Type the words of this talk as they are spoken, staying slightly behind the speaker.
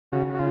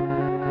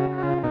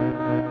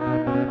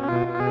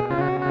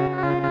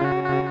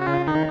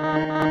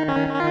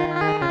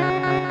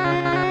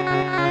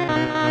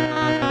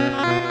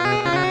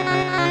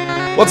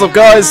What's up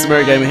guys,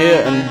 TheMerryGamer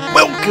here, and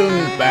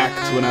welcome back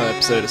to another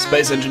episode of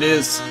Space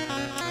Engineers.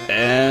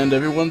 And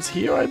everyone's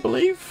here, I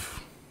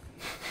believe.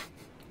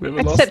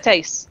 Except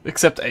Ace.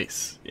 Except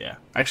Ace, yeah.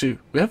 Actually,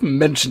 we haven't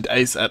mentioned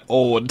Ace at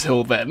all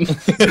until then.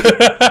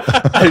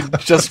 I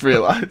just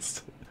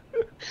realised.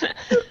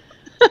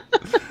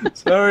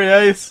 Sorry,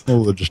 Ace.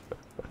 Oh, I just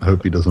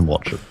hope he doesn't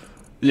watch it.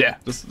 Yeah,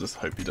 just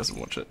hope he doesn't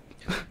watch it.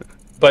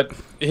 But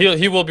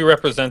he will be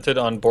represented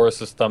on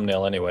Boris's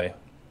thumbnail anyway.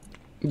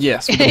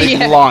 Yes, with a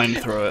big line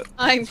through it.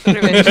 I'm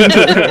through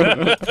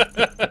it.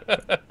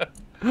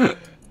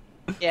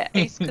 Yeah,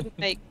 Ace couldn't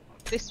make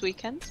this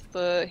weekend,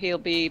 but he'll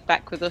be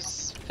back with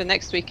us for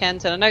next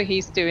weekend. And I know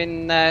he's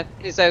doing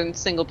his own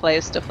single-player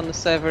stuff on the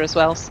server as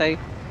well, so...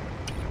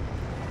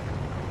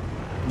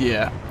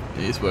 Yeah,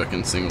 he's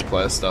working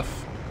single-player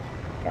stuff.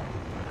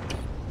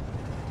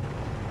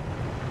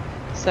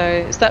 So,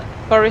 is that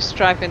Boris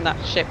driving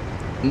that ship?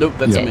 Nope,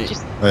 that's Yeah, me.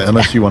 just...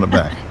 Unless you want it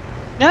back.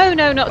 No,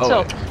 not at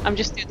all. Right. I'm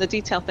just doing the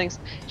detail things.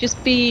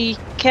 Just be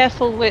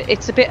careful with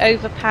it's a bit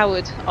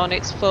overpowered on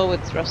its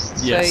forward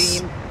thrust. Yes,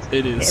 so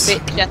it is. a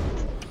bit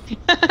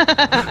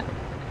gentle.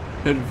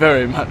 It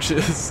very much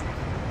is.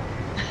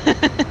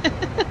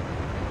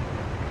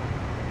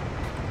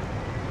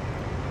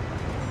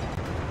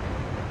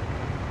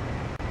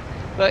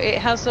 But it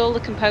has all the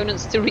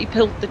components to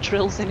rebuild the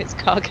drills in its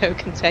cargo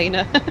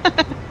container.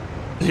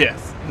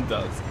 Yes, it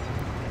does.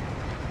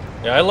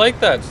 Yeah, I like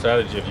that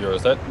strategy of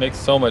yours. That makes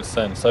so much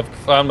sense. I've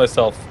found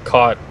myself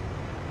caught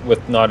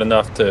with not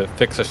enough to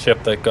fix a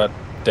ship that got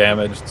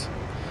damaged.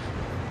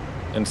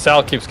 And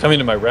Sal keeps coming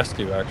to my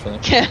rescue, actually.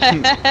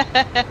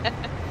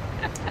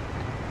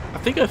 I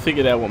think I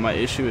figured out what my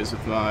issue is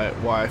with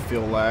why I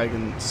feel lag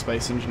in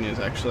Space Engineers,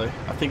 actually.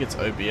 I think it's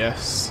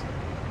OBS.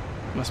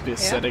 Must be a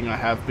setting I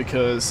have,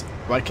 because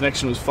my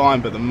connection was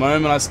fine, but the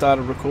moment I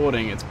started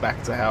recording, it's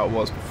back to how it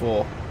was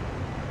before.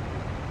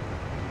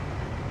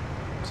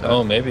 So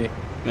Oh, maybe.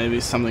 maybe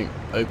something,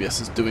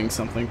 OBS is doing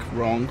something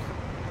wrong.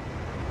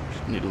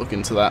 Need to look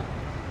into that.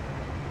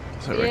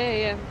 So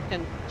Yeah,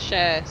 and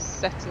share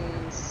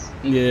settings.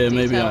 yeah,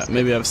 details.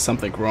 maybe I have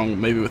something wrong.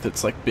 Maybe with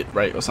its like bit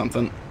rate or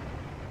something.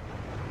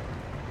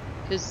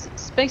 Because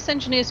Space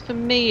Engineers for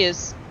me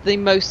is the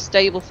most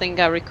stable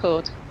thing I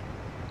record.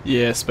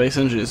 Yeah, Space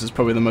Engineers is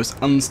probably the most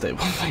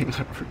unstable thing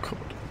I record.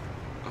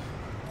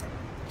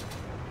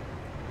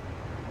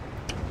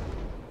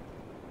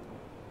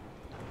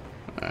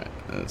 Alright,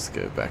 let's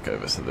go back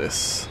over to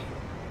this.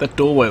 That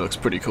doorway looks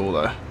pretty cool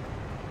though.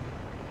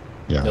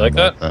 Yeah, You like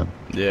I that?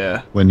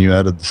 Yeah. When you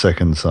added the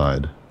second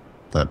side,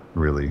 that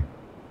really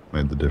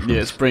made the difference.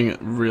 Yeah, it's bringing it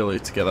really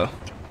together.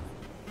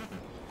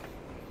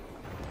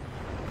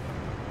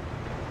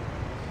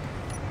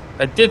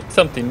 I did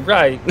something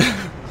right.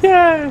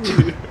 Yay!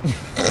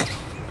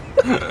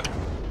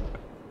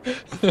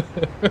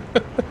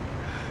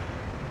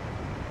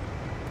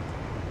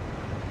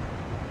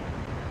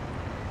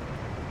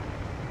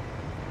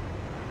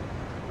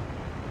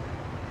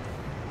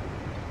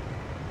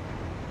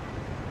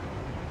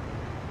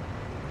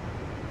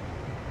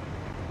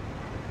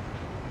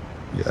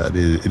 Yeah,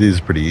 it is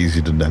pretty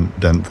easy to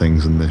dent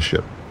things in this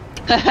ship.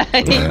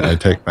 I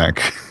take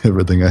back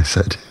everything I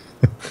said.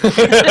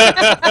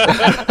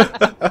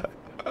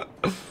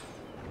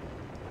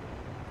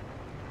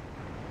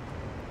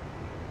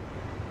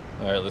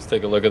 Alright, let's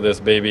take a look at this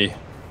baby.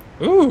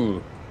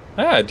 Ooh!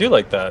 Ah, I do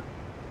like that.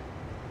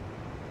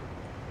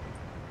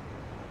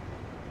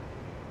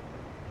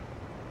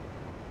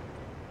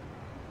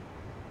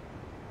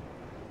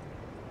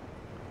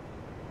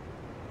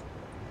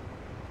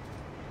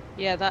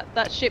 Yeah,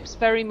 that ship's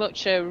very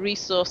much a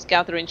resource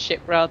gathering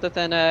ship rather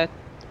than a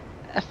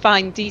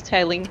fine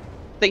detailing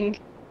thing.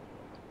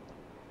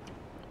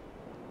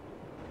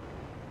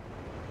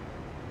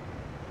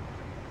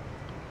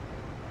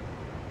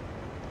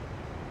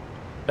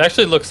 It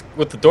actually looks,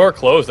 with the door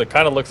closed, it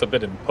kind of looks a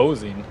bit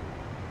imposing.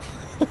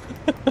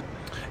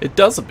 It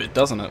does a bit,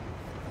 doesn't it?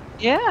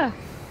 Yeah.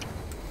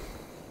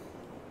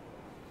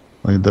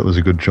 I mean, that was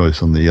a good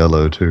choice on the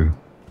yellow too.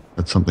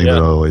 That's something that I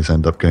always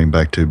end up going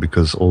back to,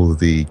 because all of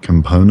the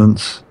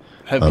components,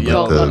 Heavy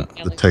yellow.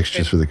 the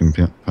textures for the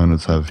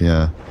components have,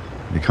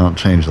 you can't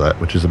change that,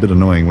 which is a bit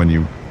annoying when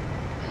you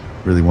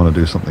really want to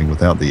do something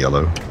without the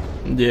yellow.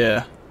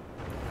 Yeah.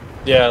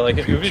 Yeah, like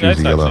If it you would be choose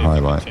nice the yellow actually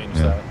if you highlight, could change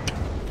yeah.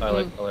 that.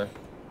 Highlight color.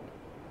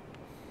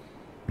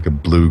 Like a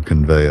blue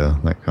conveyor,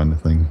 that kind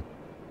of thing.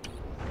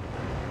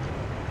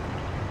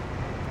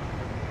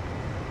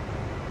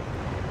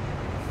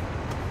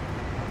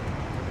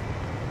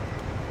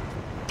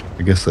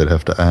 I guess they'd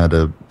have to add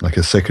a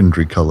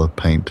secondary color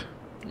paint.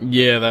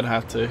 Yeah, they'd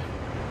have to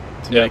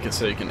Yeah. make it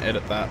so you can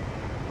edit that.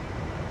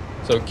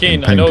 So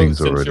Keen, And I know paintings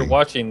since already. you're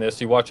watching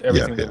this, you watch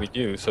everything Yeah. that we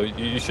do, so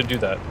you should do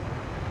that.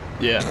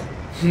 Yeah.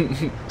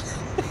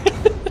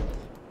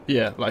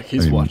 Yeah, like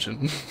he's I mean-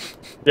 watching.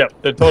 Yep,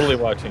 they're totally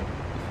watching.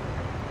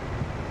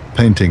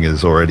 Painting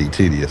is already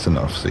tedious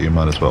enough, so you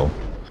might as well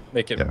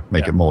Make it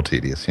it more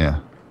tedious. Yeah.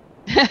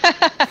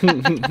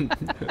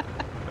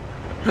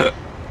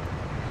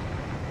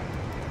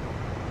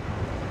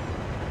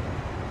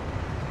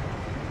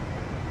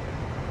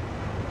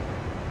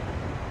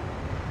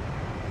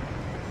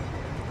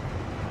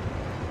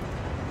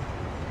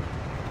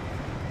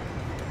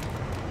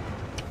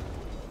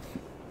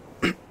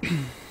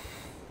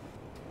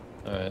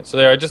 Alright, so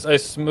there, I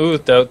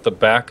smoothed out the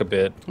back a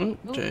bit. Oh, Ooh,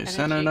 Jay energy,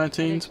 Sano 19's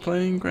energy.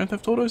 playing Grand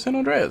Theft Auto San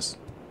Andreas.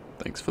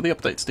 Thanks for the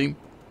update, Steam.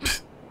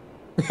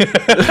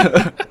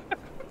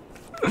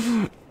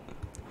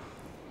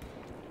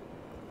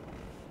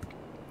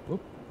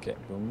 Okay,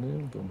 boom,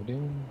 boom, boom,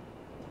 boom.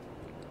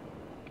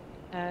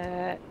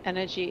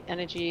 Energy.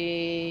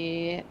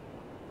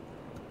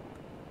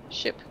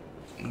 Ship.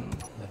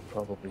 And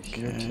probably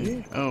here Okay.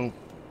 too. Oh,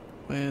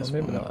 where's Or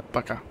maybe my not.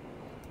 bucker?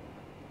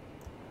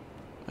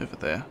 Over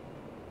there.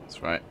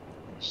 That's right.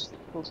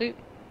 Will do.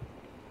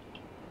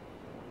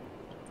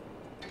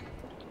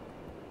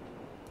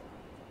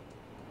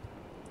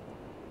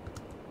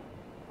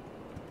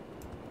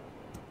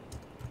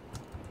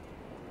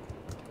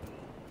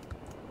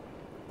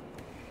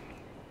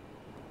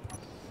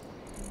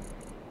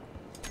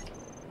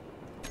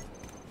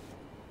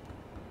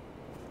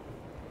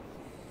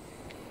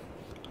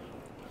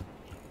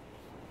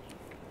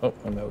 Oh,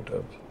 I'm out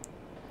of.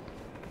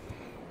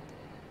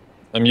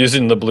 I'm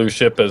using the blue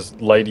ship as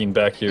lighting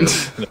back here.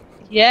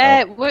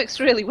 Yeah, it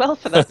works really well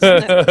for that,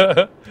 doesn't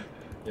it?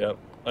 Yep.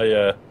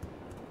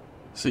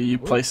 So you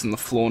placing the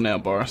floor now,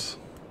 Boris?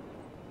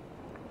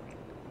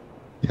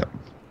 Yep.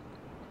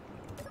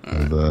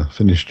 I've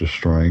finished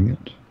destroying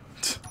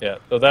it. Yeah,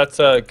 so that's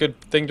a good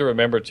thing to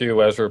remember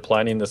too as we're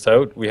planning this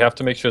out. We have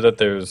to make sure that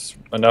there's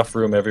enough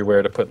room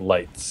everywhere to put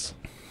lights.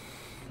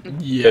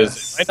 Because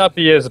Yes. it might not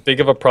be as big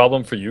of a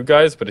problem for you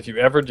guys, but if you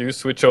ever do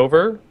switch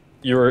over,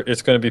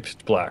 it's going to be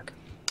pitch black.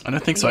 I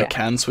don't think so. I Yeah.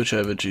 can switch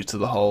over due to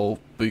the whole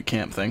boot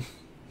camp thing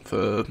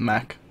for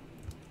Mac.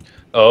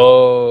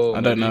 Oh,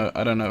 I don't maybe. know.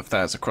 I don't know if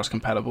that's cross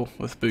compatible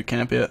with boot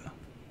camp yet.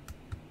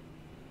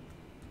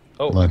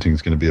 Oh,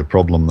 Lighting's going to be a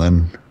problem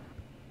then.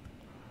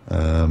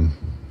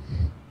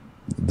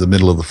 The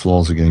middle of the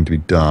floors are going to be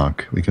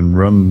dark. We can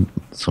run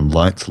some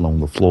lights along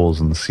the floors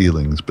and the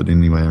ceilings, but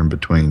anywhere in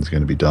between is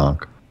going to be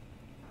dark.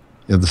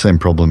 You have the same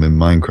problem in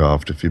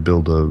Minecraft. If you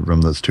build a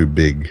room that's too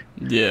big,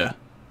 Yeah.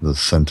 the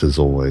center's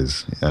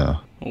always,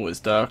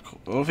 Always dark.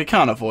 Well, if you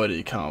can't avoid it,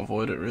 you can't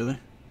avoid it, really.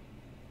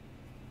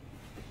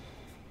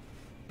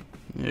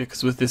 Yeah,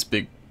 because with this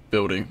big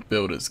build,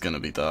 it's going to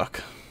be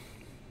dark.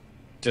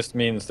 just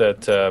means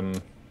that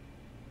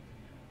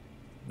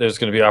there's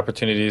going to be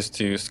opportunities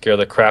to scare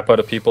the crap out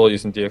of people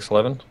using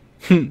DX11.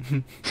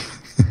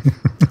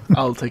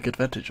 I'll take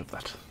advantage of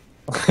that.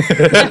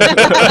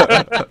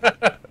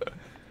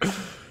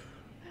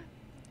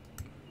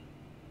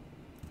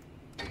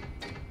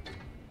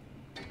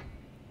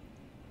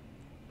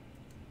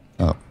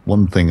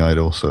 One thing I'd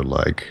also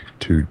like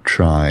to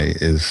try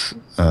is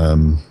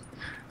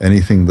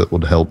anything that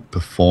would help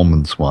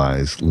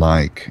performance-wise,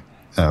 like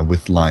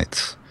with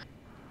lights.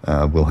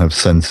 We'll have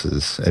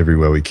sensors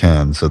everywhere we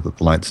can so that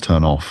the lights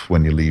turn off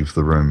when you leave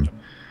the room.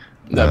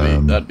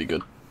 That'd be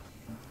good.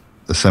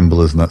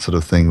 Assemblers and that sort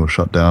of thing will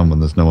shut down when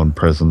there's no one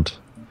present.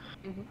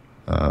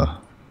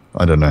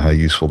 I don't know how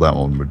useful that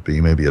one would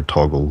be. Maybe a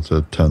toggle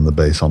to turn the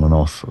base on and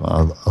off,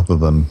 other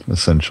than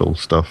essential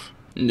stuff.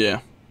 Yeah.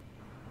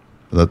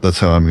 That's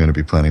how I'm going to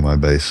be planning my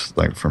base,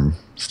 like from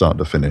start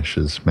to finish,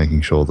 is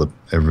making sure that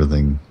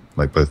everything,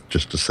 like both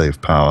just to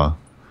save power,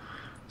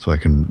 so I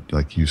can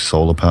like use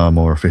solar power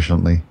more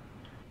efficiently.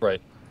 Right.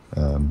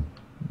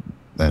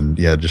 And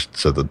yeah, just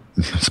so that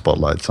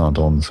spotlights aren't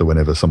on, so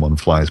whenever someone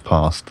flies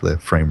past, their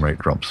frame rate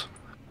drops,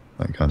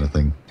 that kind of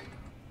thing.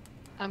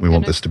 We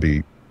want this to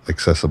be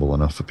accessible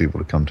enough for people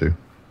to come to.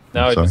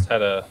 Now I Sorry? just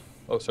had a...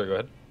 Oh, sorry, go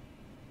ahead.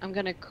 I'm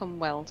gonna come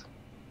weld.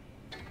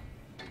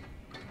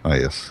 Ah,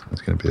 yes,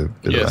 that's going to be a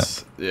bit of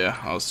Yes. Yeah,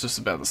 I was just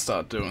about to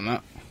start doing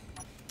that.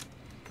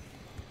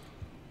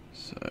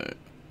 So,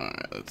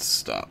 alright, let's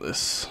start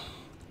this.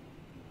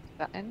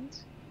 That end.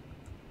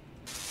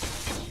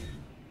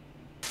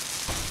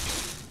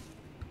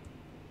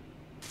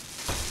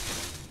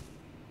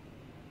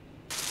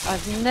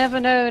 I've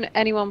never known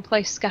anyone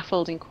place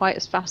scaffolding quite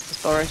as fast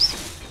as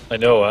Boris. I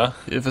know, huh?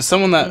 Yeah, for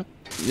someone that,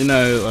 you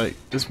know, like,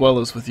 as well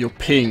as with your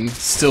ping,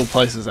 still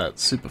places that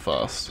super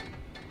fast.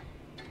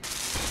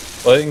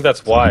 Well, I think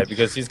that's why,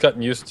 because he's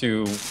gotten used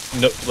to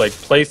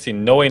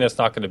placing, knowing it's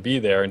not going to be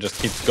there, and just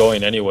keeps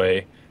going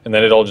anyway, and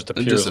then it all just It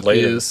appears just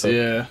later. appears, So,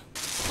 yeah.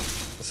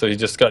 so he's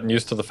just gotten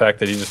used to the fact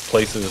that he just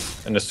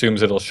places and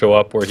assumes it'll show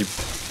up where he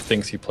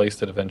thinks he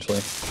placed it eventually.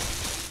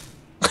 Is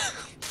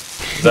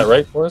that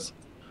right, Boris?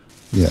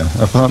 Yeah,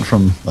 apart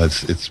from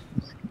it's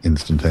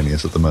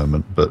instantaneous at the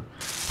moment, but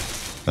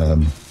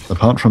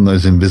apart from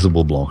those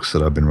invisible blocks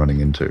that I've been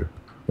running into,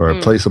 where I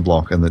place a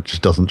block and it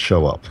just doesn't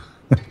show up,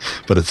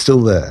 but it's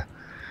still there.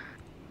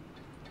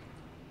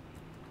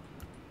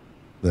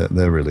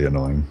 They're really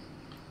annoying.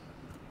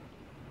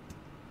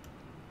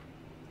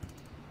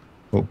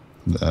 Oh,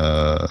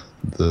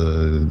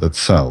 that's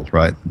Sal,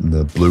 right?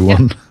 The blue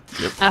one.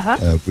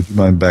 Uh-huh. Would you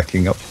mind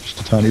backing up just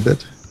a tiny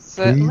bit,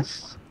 Certainly.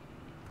 please?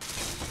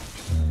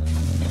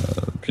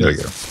 There we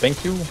go.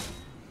 Thank you.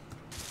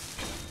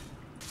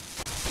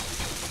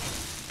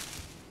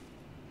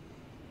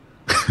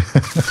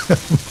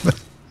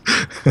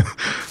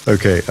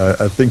 Okay,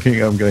 I'm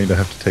thinking I'm going to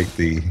have to take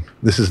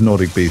this is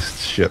Nordic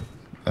Beast's ship,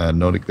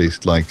 Nordic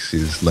Beast likes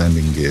his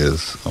landing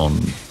gears on.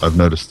 I've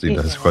noticed he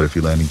has quite a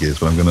few landing gears,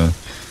 but I'm gonna.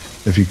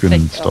 If you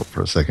can stop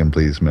for a second,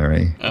 please,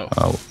 Mary.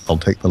 Oh. I'll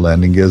take the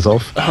landing gears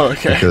off. Oh,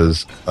 okay.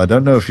 Because I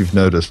don't know if you've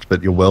noticed,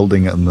 but you're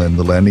welding and then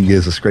the landing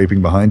gears are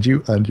scraping behind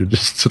you, and you're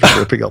just sort of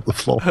ripping up the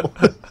floor.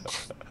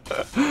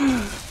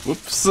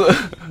 Whoops.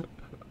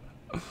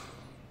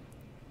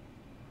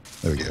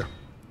 There we go.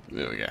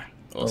 There we go.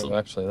 Awesome. Oh,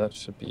 actually, that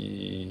should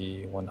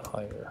be one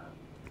higher.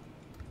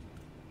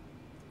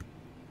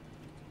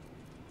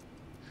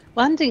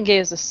 Landing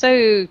gears are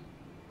so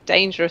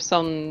dangerous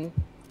on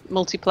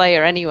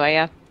multiplayer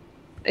anyway.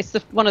 It's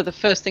one of the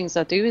first things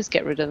I do is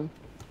get rid of them.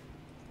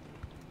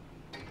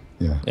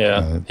 Yeah.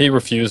 Yeah, he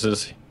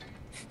refuses.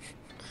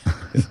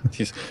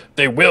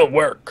 They will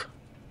work.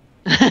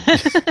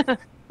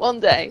 One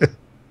day.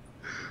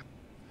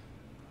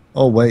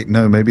 Oh, wait,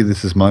 no, maybe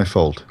this is my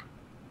fault.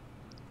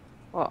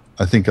 What?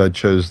 I think I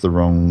chose the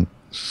wrong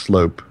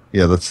slope.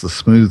 Yeah, that's the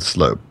smooth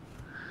slope.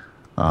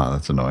 Ah,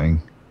 that's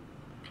annoying.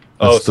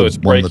 Oh, That's so the it's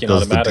one that breaking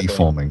does the automatically.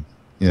 deforming.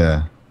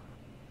 Yeah.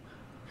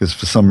 Because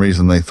for some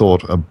reason they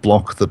thought a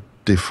block that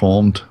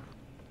deformed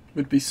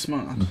Would be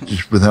smart.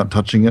 just without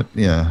touching it,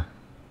 yeah.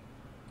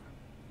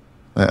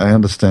 I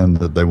understand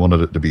that they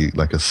wanted it to be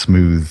like a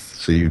smooth,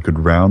 so you could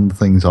round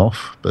things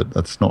off, but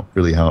that's not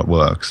really how it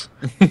works.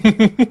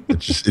 it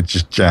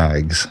just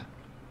jags,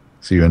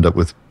 so you end up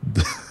with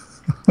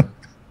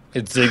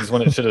It zigs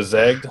when it should have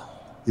zagged.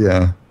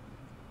 yeah.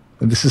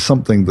 And this is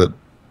something that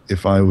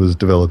if I was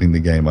developing the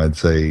game, I'd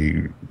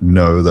say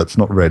no, that's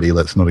not ready.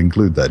 Let's not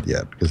include that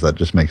yet, because that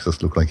just makes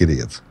us look like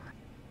idiots.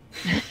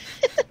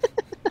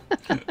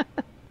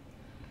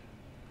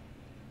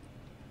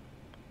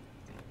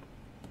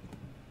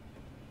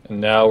 And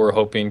now we're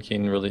hoping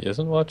Keen really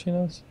isn't watching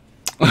us.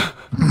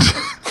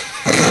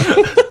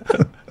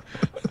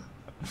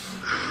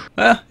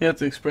 Well, you have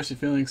to express your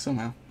feelings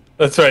somehow.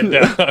 That's right.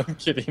 Yeah, I'm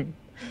kidding.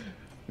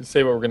 We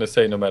say what we're gonna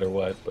say no matter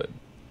what, but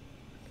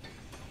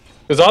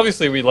because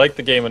obviously we like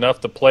the game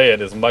enough to play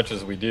it as much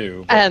as we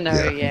do. I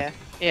know,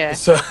 yeah.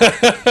 So,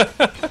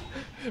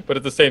 but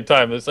at the same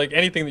time, it's like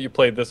anything that you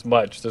play this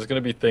much, there's gonna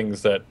be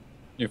things that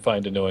you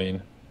find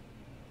annoying.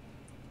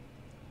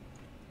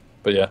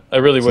 But yeah, I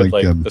really would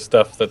like, like the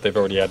stuff that they've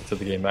already added to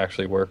the game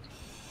actually work.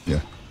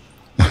 Yeah.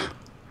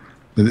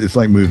 It's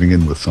like moving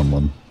in with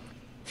someone.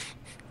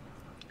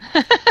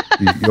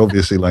 You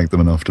obviously like them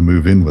enough to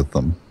move in with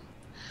them,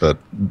 but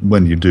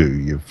when you do,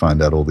 you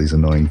find out all these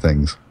annoying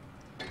things.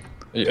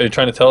 Are you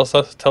trying to tell us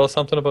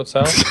something about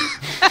Sal?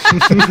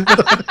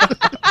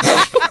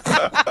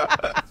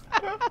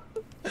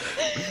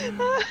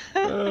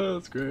 Oh,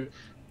 that's great.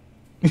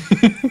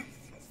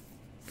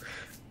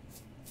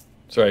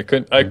 Sorry,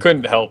 I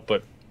couldn't help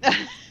but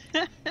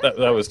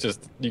that was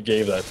just you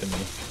gave that to me.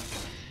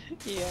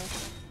 Yeah.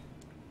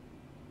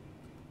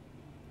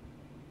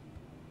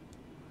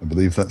 I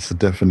believe that's the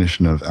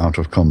definition of out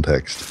of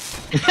context.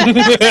 I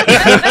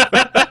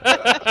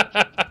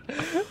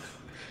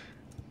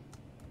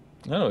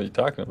don't know what you're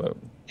talking about.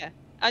 Yeah.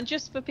 And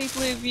just for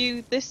people who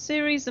view this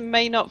series and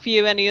may not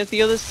view any of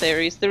the other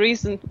series, the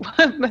reason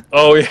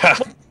Oh yeah.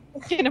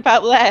 talking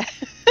about Lair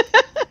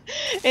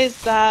is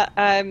that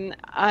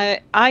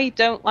I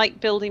don't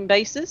like building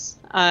bases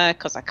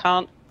because I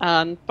can't.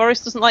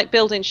 Boris doesn't like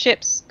building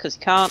ships because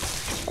he can't.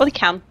 Well, he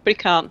can, but he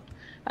can't.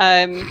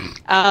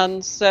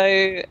 And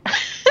so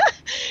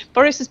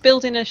Boris is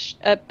building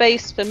a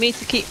base for me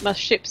to keep my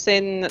ships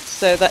in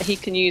so that he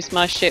can use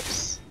my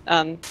ships.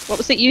 What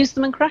was it? Use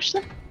them and crash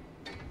them?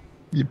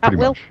 Yeah, At pretty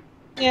will? much.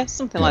 Yeah,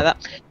 something like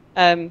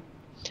that.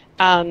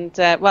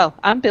 Well,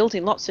 I'm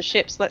building lots of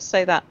ships, let's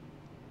say that.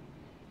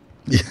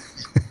 Yeah.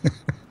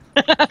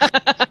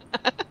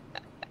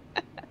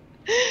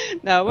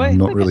 No, I'm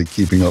not really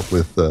keeping up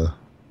with the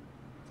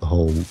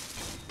whole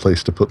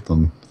place to put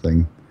them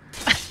thing.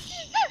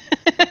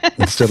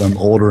 Instead, I'm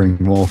ordering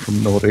more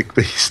from Nordic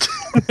Beast.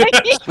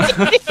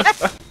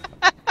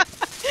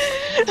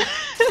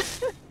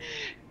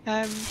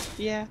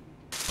 Yeah.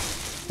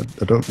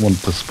 I don't want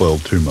to spoil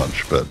too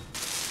much, but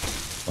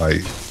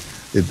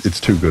it's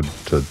too good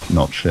to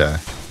not share.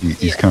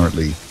 He's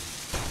currently,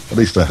 at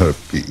least I hope,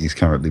 he's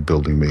currently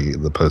building me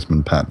the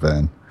Postman Pat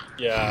van.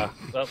 Yeah,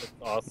 that was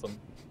awesome.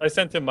 I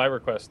sent him my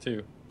request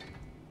too.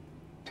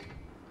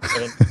 I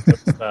don't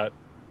notice that.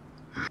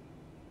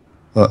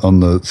 On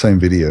the same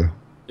video.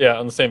 Yeah,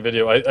 on the same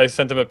video. I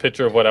sent him a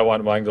picture of what I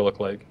want mine to look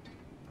like.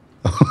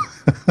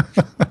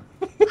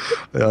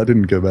 Yeah, I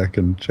didn't go back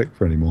and check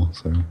for any more,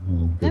 so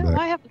I'll go No, back.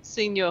 I haven't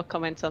seen your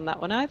comment on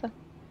that one either.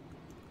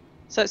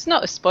 So it's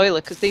not a spoiler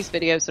because these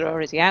videos are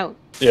already out.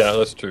 Yeah,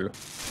 that's true.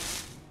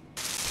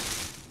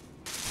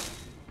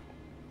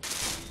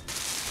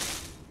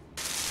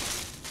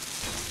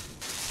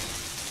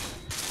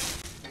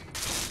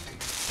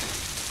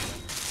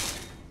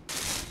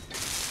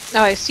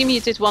 Now, I assume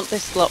you did want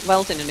this lot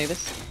welding,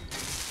 Anubis.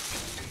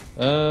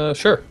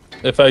 Sure.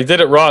 If I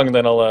did it wrong,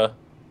 then I'll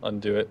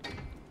undo it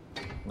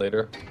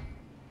later.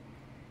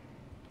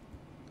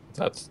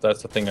 That's the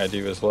thing I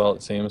do as well,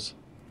 it seems.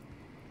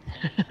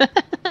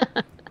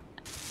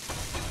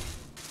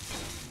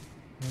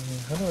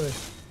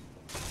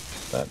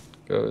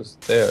 towers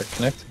there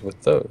connected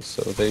with those,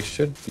 so they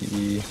should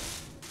be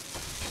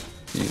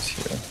these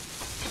here.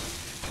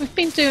 We've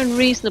been doing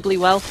reasonably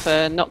well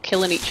for not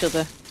killing each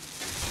other.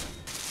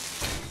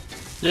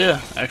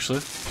 Yeah,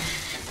 actually.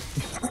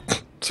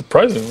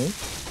 Surprisingly.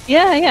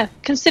 Yeah.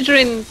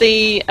 Considering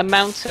the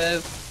amount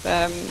of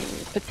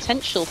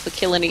potential for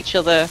killing each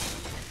other,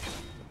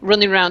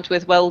 running around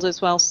with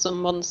welders while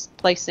someone's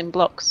placing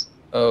blocks.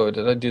 Oh,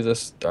 did I do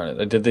this? Darn it!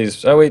 I did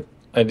these. Oh wait,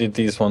 I did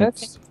these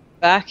ones. Okay.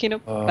 Backing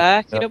up.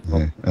 Backing up.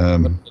 Okay.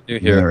 What do you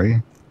do here?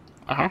 Mary,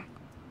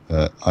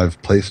 Uh-huh.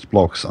 I've placed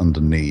blocks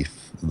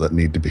underneath that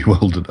need to be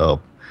welded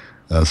up.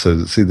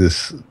 So see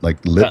this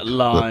like lip That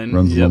line, that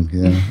runs yep. along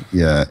here?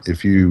 Yeah.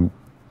 If you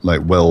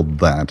like weld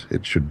that,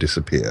 it should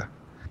disappear.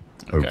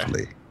 Okay.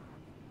 Hopefully.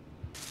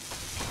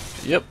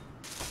 Yep.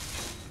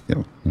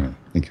 Yeah.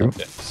 Thank you.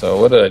 Okay, so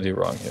what did I do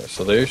wrong here?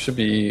 So they should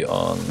be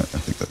on I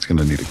think that's going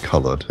to need a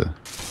color to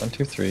 1,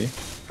 2, 3.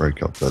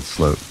 break up that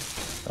slope.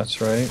 That's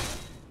right.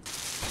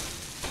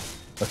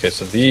 Okay,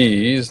 so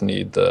these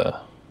need the...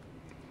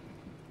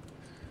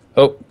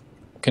 Oh,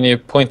 can you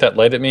point that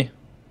light at me?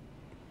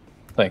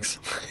 Thanks.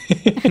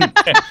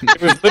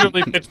 It was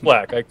literally pitch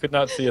black. I could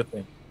not see a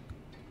thing.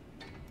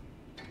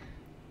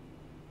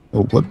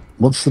 Well,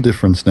 what's the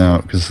difference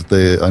now? Because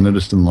I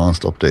noticed in the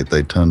last update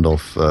they turned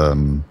off.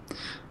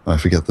 I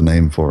forget the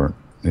name for it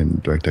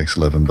in DirectX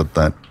 11, but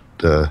that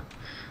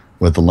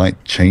where the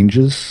light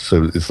changes,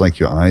 so it's like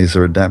your eyes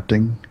are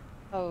adapting.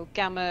 Oh,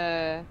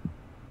 gamma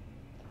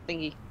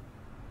thingy.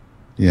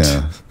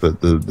 Yeah,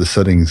 but the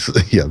settings,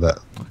 yeah, that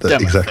Damn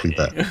it. exactly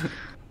that.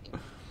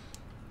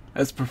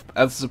 As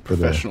the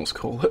professionals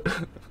call it.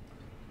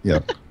 Yeah,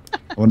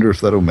 I wonder if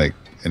that'll make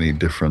any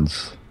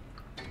difference.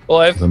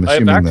 Well, I've I'm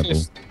assuming actually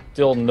that'll-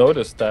 still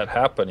noticed that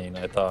happening.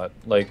 I thought,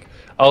 like,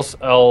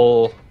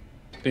 I'll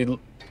be,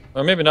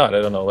 or maybe not.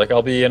 I don't know. Like,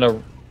 I'll be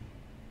in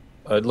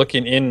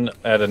looking in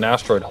at an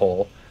asteroid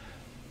hole,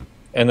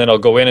 and then I'll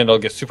go in and it'll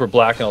get super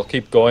black, and I'll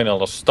keep going, and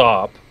it'll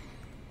stop,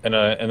 and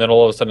then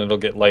all of a sudden it'll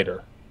get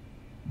lighter,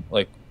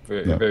 like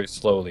very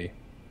slowly.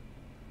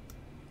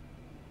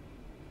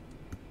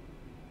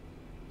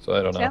 So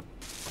I don't know. Yeah.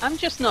 I'm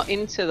just not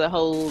into the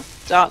whole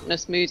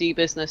darkness moody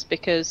business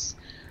because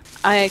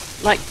I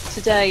like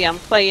today I'm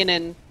playing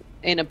in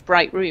a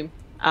bright room,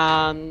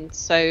 and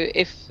so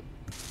if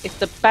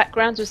the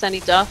background was any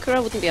darker I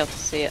wouldn't be able to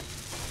see it.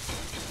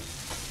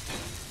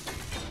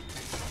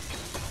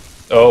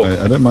 Oh,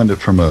 I don't mind it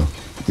from a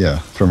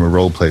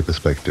roleplay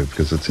perspective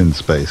because it's in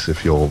space.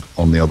 If you're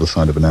on the other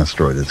side of an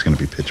asteroid, it's going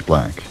to be pitch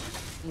black.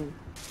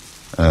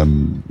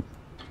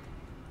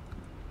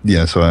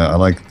 Yeah, so I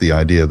like the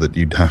idea that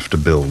you'd have to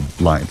build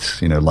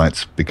lights. You know,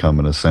 lights become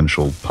an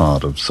essential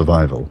part of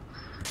survival.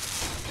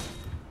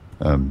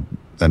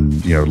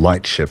 And, you know,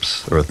 light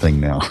ships are a thing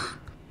now.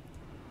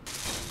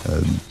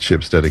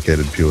 Ships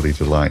dedicated purely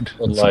to light.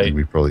 It's something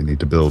we probably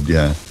need to build,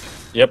 yeah.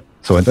 Yep.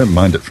 So I don't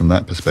mind it from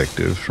that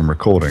perspective. From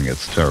recording,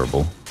 it's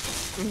terrible.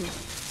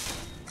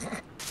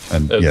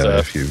 And,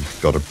 if you've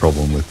got a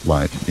problem with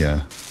light,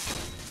 yeah.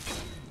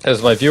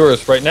 As my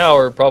viewers right now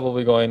are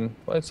probably going,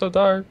 why it's so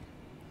dark?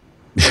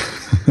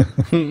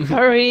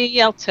 Hurry,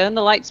 I'll turn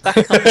the lights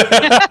back on.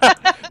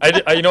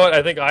 You know what?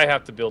 I think I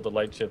have to build a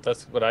light ship.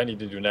 That's what I need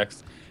to do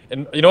next.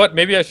 And you know what?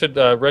 Maybe I should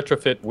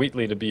retrofit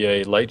Wheatley to be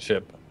a light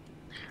ship.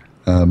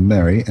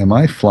 Mary, am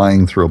I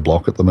flying through a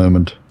block at the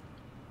moment?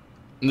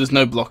 There's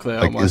no block there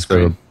on my is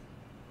screen.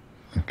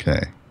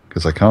 Okay,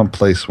 because I can't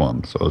place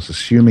one, so I was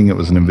assuming it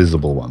was an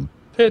invisible one.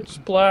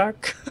 Pitch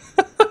black.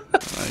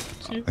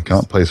 I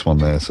can't place one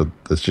there, so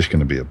there's just going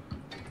to be a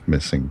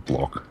missing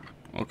block.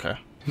 Okay.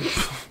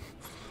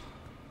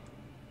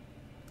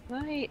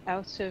 Am I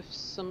out of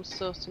some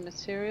sort of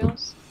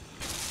materials?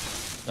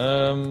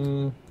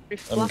 I'm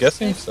Reflective?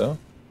 guessing so.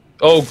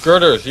 Oh,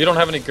 girders. You don't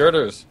have any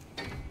girders.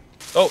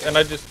 Oh, and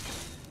I just...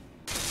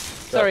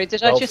 Sorry,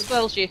 did I just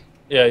weld you?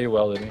 Yeah, you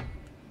welded me.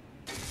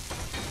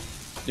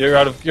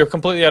 You're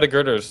completely out of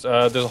girders.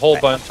 There's a whole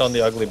bunch on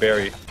the ugly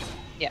berry.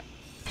 Yeah.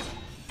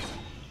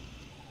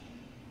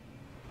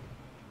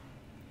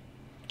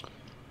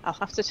 I'll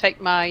have to take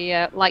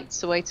my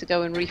lights away to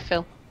go and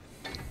refill.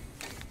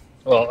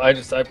 Well, I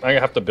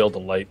have to build the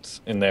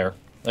lights in there.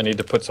 I need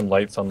to put some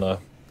lights on the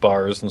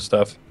bars and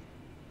stuff.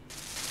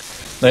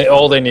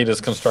 All they need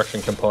is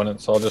construction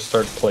components, so I'll just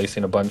start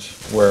placing a bunch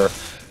where...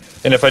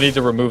 And if I need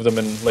to remove them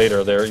in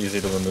later, they're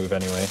easy to remove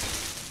anyway.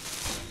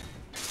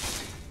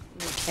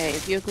 Okay,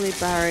 the ugly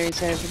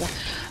barriers over there.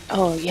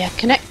 Oh yeah,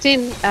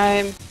 connecting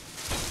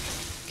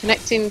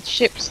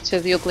ships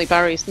to the ugly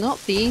barriers not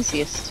the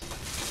easiest.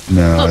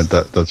 No,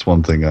 that's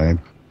one thing I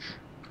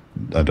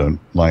don't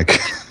like.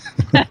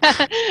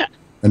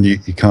 And you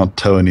can't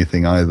tow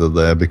anything either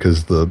there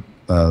because the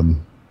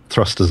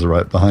thrusters are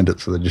right behind it,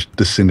 so they just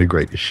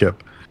disintegrate your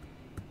ship.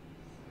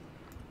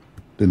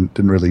 Didn't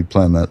really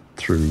plan that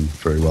through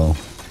very well.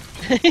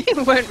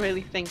 Weren't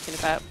really thinking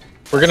about.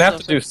 We're gonna have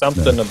to do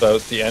something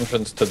about the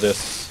entrance to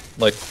this,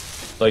 like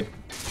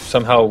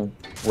somehow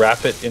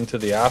wrap it into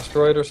the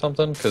asteroid or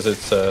something, because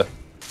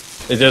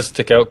it does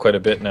stick out quite a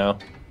bit now.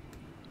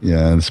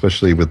 Yeah, and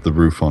especially with the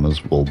roof on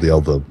as well, the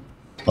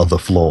other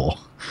floor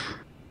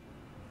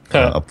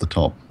up the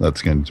top.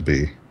 That's going to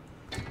be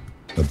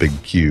a big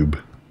cube.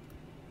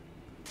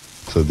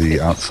 So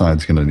the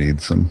outside's going to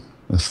need some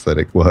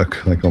aesthetic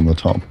work, like on the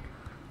top.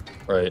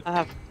 Right. I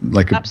have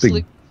Like a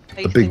absolute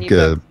big faith in you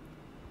both.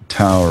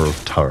 tower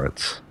of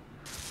turrets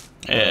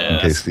Yeah, in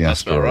case the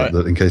that's not asteroid,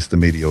 right. in case the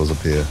meteors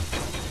appear.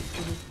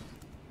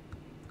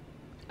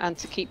 And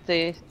to keep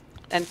the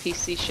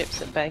NPC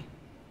ships at bay.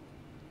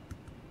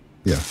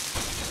 Yeah.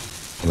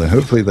 Although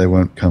hopefully they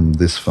won't come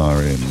this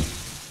far in.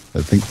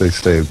 I think they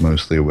stay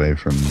mostly away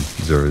from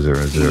 000.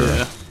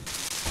 Yeah.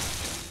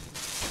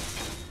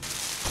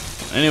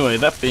 Anyway,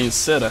 that being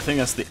said, I think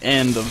that's the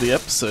end of the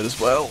episode as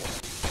well.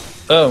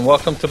 Oh, and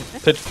welcome to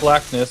Pitch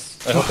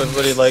Blackness. I hope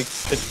everybody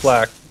likes Pitch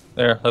Black.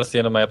 There, that's the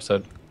end of my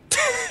episode.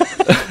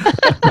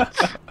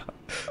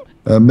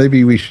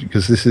 Maybe we should,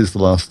 because this is the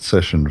last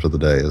session for the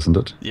day, isn't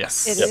it?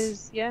 Yes. It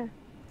is, yeah.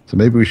 So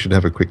maybe we should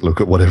have a quick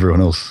look at what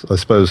everyone else. I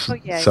suppose Oh,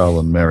 yeah. Sal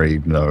and Mary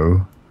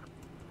know.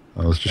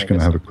 I was just I going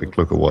to guess have a so. quick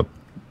look at what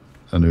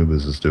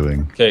Anubis is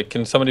doing. Okay,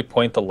 can somebody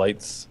point the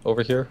lights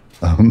over here?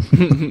 Where's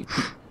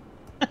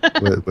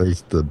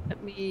the?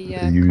 Let me,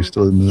 Are you come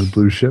still in the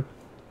blue ship?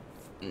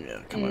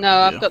 Yeah, come No, over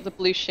I've here. got the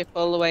blue ship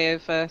all the way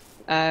over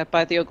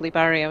by the ugly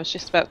barrier. I was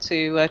just about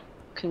to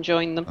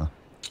conjoin them.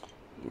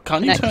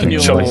 Can't you Next. turn your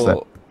Choice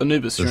that-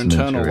 Anubis, your There's an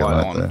internal interior light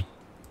light on? there.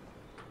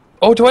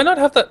 Oh, do I not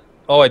have that?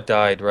 Oh, I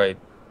died, right.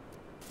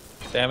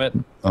 Damn it.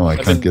 Oh, I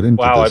can't get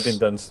into wow, this. I've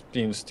been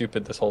being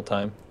stupid this whole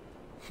time.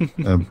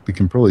 We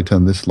can probably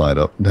turn this light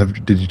up.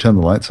 Did you turn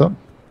the lights up?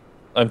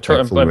 I'm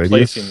full radius?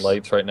 placing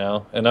lights right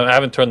now, and I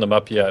haven't turned them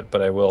up yet,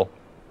 but I will.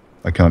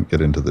 I can't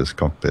get into this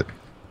cockpit.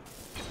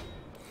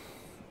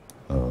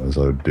 Oh, as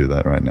I would do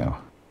that right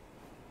now.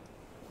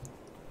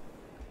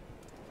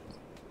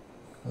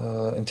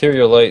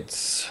 Interior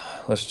lights.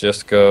 Let's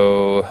just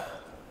go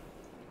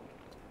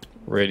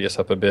radius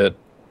up a bit,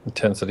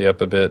 intensity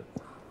up a bit.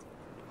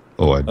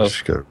 Oh, I'd Oh.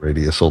 just go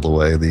radius all the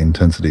way. The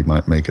intensity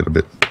might make it a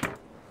bit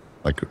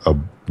like a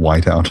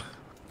whiteout.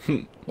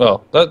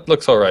 Well, that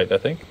looks all right, I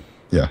think.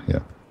 Yeah.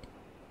 I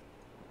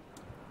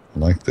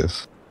like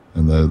this.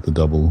 And the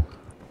double.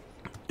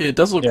 Yeah, it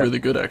does look Yeah. really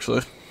good,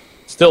 actually.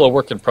 Still a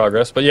work in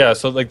progress, but yeah.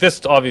 So like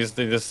this,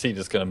 obviously, this seat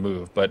is going to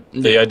move. But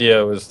the Yeah.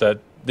 idea was that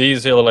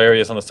these little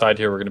areas on the side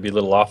here were going to be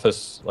little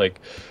office like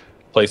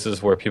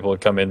places where people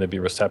would come in. There'd be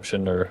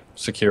reception or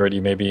security,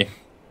 maybe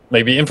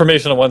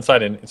information on one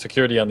side and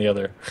security on the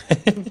other.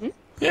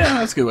 Yeah,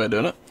 that's a good way of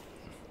doing it.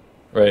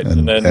 Right,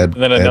 And and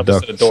then air another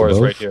set of ducts doors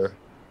above? right here.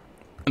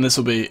 And this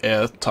will be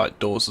airtight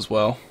doors as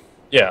well.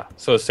 Yeah,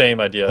 so same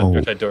idea, Oh,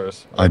 airtight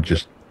doors.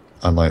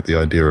 I like the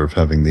idea of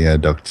having the air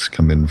ducts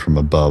come in from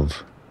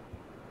above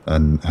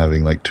and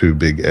having like two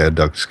big air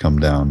ducts come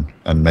down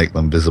and make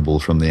them visible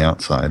from the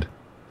outside.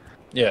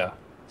 Yeah,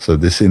 So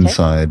this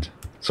inside,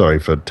 sorry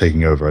for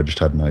taking over, I just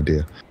had an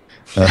idea.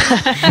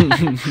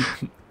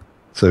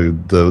 So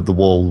the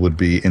wall would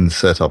be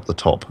inset up the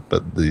top,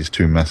 but these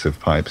two massive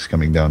pipes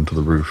coming down to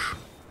the roof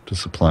to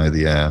supply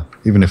the air.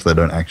 Even if they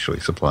don't actually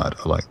supply it,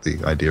 I like the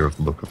idea of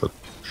the look of it.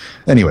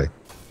 Anyway,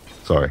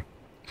 sorry.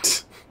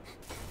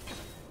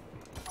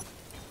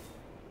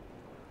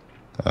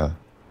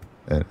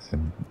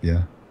 And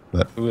yeah,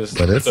 who is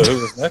that it? so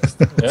who is next?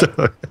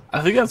 Yeah,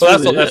 I think that's so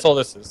really that's all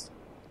this is.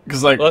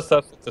 Because, like, Well, that's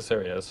what this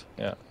area is.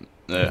 Yeah,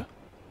 yeah,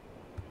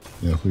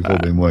 Yeah, we've all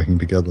been working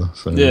together,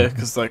 so yeah,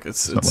 because like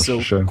it's not much to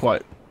still show.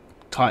 quite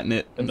tight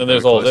knit. and then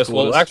there's all this.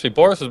 Well, actually,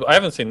 I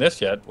haven't seen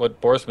this yet. What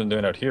Boris has been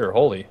doing out here?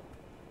 Holy,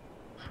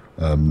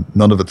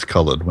 none of it's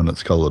colored. When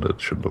it's colored, it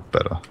should look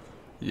better.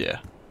 yeah,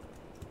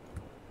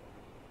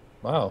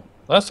 wow,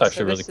 that's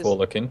actually really this is- cool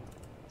looking.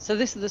 So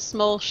this is the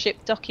small ship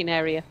docking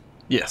area.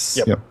 yes,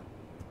 Yep.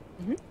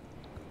 Yep.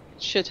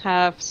 Should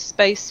have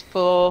space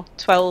for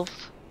 12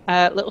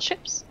 little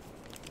ships.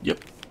 yep,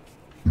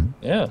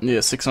 Yeah,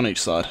 yeah, 6 on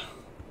each side.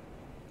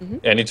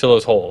 and each of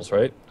those holes,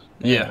 right?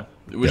 Yeah,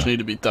 which Yeah. need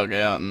to be dug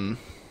out and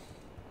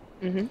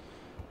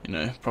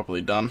Mm-hmm.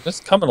 properly done. It's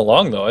coming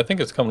along though. I think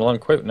it's coming along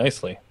quite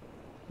nicely.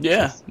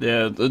 Yeah,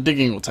 yeah, the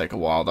digging will take a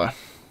while though.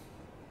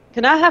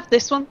 Can I have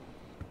this one?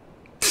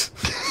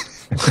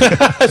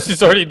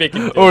 She's already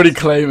making. Already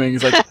claiming,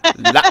 he's like,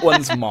 that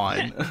one's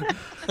mine.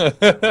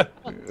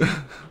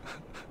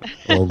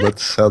 Well,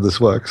 that's how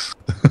this works.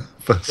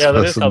 First Yeah,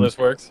 that is how person- this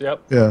works.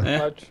 Yep. Yeah. Yeah.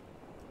 Much.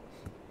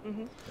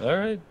 All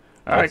right.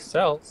 All right. That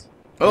sells.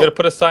 Oh. You gotta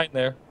put a sign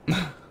there.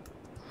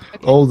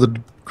 Oh, the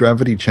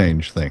gravity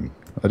change thing.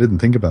 I didn't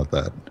think about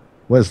that.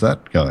 Where's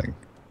that going?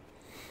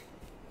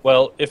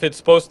 Well, if it's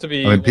supposed to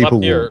be I mean, people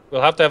up here, will-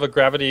 we'll have to have a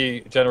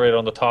gravity generator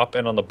on the top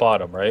and on the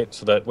bottom, right?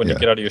 So that when you Yeah,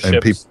 get out of your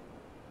and ships,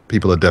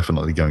 People are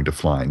definitely going to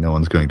fly. No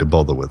one's going to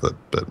bother with it,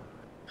 but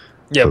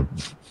yeah, for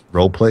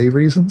roleplay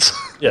reasons.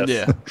 yes,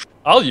 Yeah,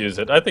 I'll use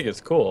it. I think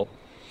it's cool.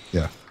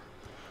 Yeah.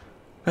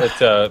 But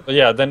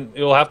yeah, then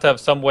you'll have to have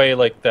some way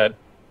like that.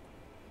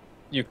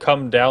 You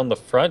come down the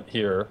front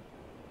here,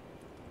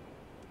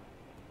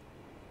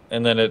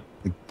 and then it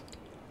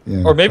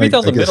Yeah. Or maybe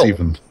down the guess middle.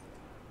 Even,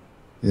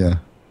 yeah.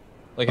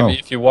 Like Oh.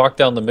 if you walk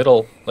down the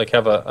middle, like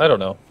have a, I don't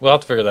know. We'll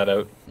have to figure that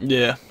out.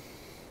 Yeah.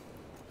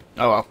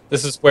 Oh well.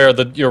 This is where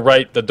you're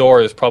right. The door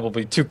is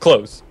probably too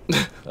close.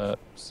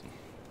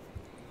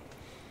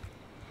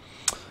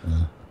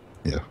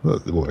 Yeah, we'll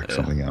work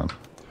something out.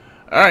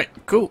 All right.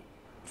 Cool.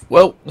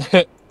 Well,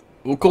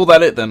 we'll call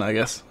that it then, I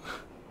guess.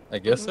 I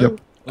guess so. Yep. A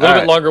little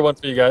Alright. bit longer one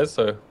for you guys,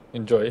 so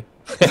enjoy.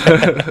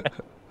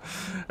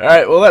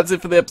 Alright, well that's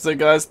it for the episode,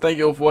 guys. Thank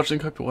you all for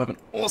watching. Hope you all have an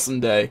awesome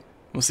day.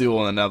 We'll see you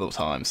all another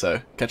time, so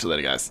catch you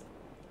later, guys.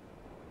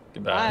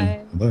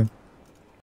 Goodbye. Bye. Bye.